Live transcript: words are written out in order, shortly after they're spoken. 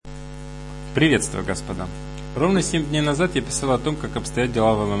Приветствую, господа! Ровно 7 дней назад я писал о том, как обстоят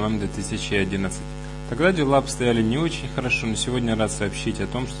дела в МММ-2011. Тогда дела обстояли не очень хорошо, но сегодня рад сообщить о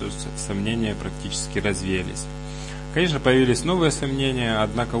том, что сомнения практически развеялись. Конечно, появились новые сомнения,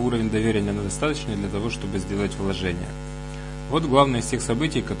 однако уровень доверия недостаточный для того, чтобы сделать вложения. Вот главное из тех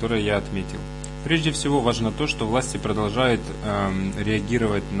событий, которые я отметил. Прежде всего важно то, что власти продолжают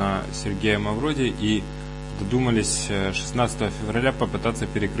реагировать на Сергея Мавроди и додумались 16 февраля попытаться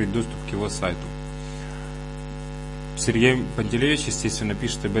перекрыть доступ к его сайту. Сергей Пантелеевич, естественно,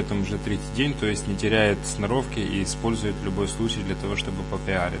 пишет об этом уже третий день, то есть не теряет сноровки и использует любой случай для того, чтобы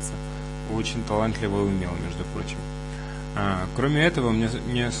попиариться. Очень талантливо и умело, между прочим. Кроме этого,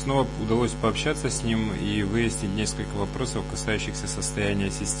 мне снова удалось пообщаться с ним и выяснить несколько вопросов, касающихся состояния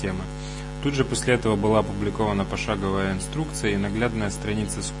системы. Тут же после этого была опубликована пошаговая инструкция и наглядная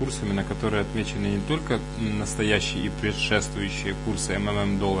страница с курсами, на которой отмечены не только настоящие и предшествующие курсы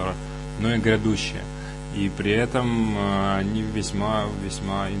МММ доллара, но и грядущие. И при этом они весьма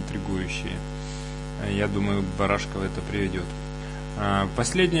интригующие. Я думаю, Барашкова это приведет.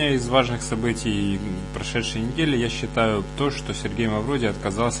 Последнее из важных событий прошедшей недели, я считаю, то, что Сергей Мавроди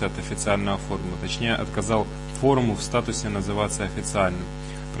отказался от официального форума. Точнее, отказал форуму в статусе называться официальным.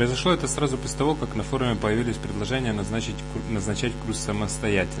 Произошло это сразу после того, как на форуме появились предложения назначать курс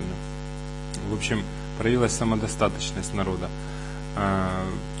самостоятельно. В общем, проявилась самодостаточность народа.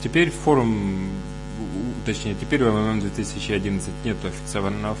 Теперь в МММ-2011 нет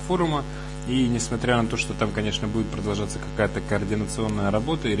официального форума, и несмотря на то, что там, конечно, будет продолжаться какая-то координационная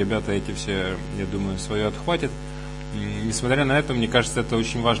работа, и ребята эти все, я думаю, свое отхватят, несмотря на это, мне кажется, это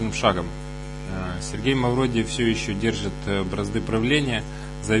очень важным шагом. Сергей Мавроди все еще держит бразды правления,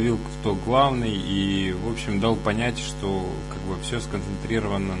 заявил, кто главный, и, в общем, дал понять, что все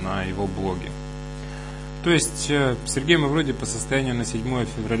сконцентрировано на его блоге. То есть Сергей Мавроди по состоянию на 7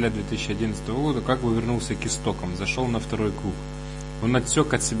 февраля 2011 года вернулся к истокам, зашел на второй круг. Он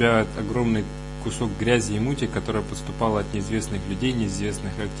отсек от себя огромный кусок грязи и мути, которая поступала от неизвестных людей,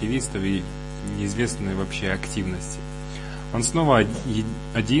 неизвестных активистов и неизвестной вообще активности. Он снова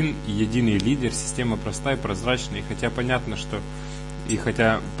один и единый лидер, система простая, прозрачная, и хотя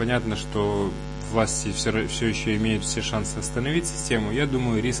понятно, что власти все еще имеют все шансы остановить систему, я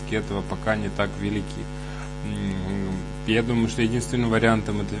думаю, риски этого пока не так велики. Я думаю, что единственным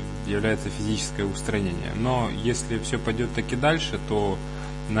вариантом это является физическое устранение. Но если все пойдет таки дальше, то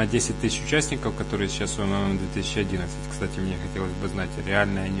на 10 тысяч участников, которые сейчас в МММ-2011, кстати, мне хотелось бы знать,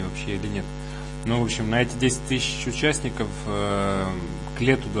 реальные они вообще или нет. Но, в общем, на эти 10 тысяч участников к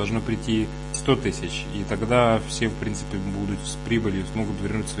лету должно прийти 100 тысяч, и тогда все, в принципе, будут с прибылью, смогут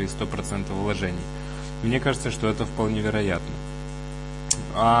вернуть свои 100% вложений. Мне кажется, что это вполне вероятно.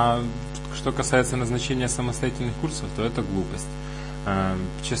 А что касается назначения самостоятельных курсов, то это глупость.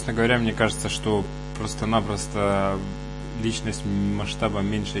 Честно говоря, мне кажется, что просто-напросто личность масштабом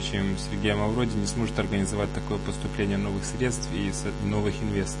меньше, чем Сергей Мавроди, не сможет организовать такое поступление новых средств и новых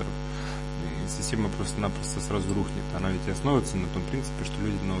инвесторов. Система просто-напросто сразу рухнет. Она ведь и основывается на том принципе, что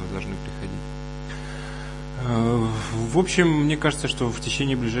люди новые должны приходить. В общем, мне кажется, что в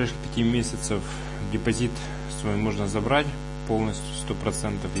течение ближайших 5 месяцев депозит свой можно забрать полностью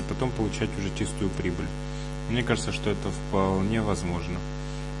 100% и потом получать уже чистую прибыль. Мне кажется, что это вполне возможно.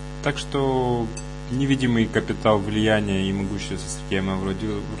 Так что невидимый капитал влияния и могущества Сергея Мавроди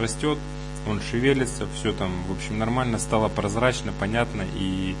растет, он шевелится, все там, в общем, нормально, стало прозрачно, понятно,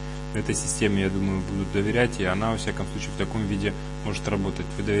 и этой системе, я думаю, будут доверять, и она, во всяком случае, в таком виде может работать.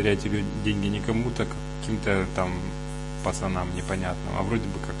 Вы доверяете деньги не кому-то, каким-то там пацанам непонятным, а вроде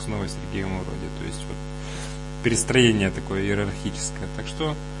бы как снова Сергею Мавроди. То есть вот перестроение такое иерархическое. Так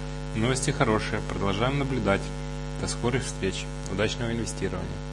что новости хорошие, продолжаем наблюдать. До скорых встреч, удачного инвестирования.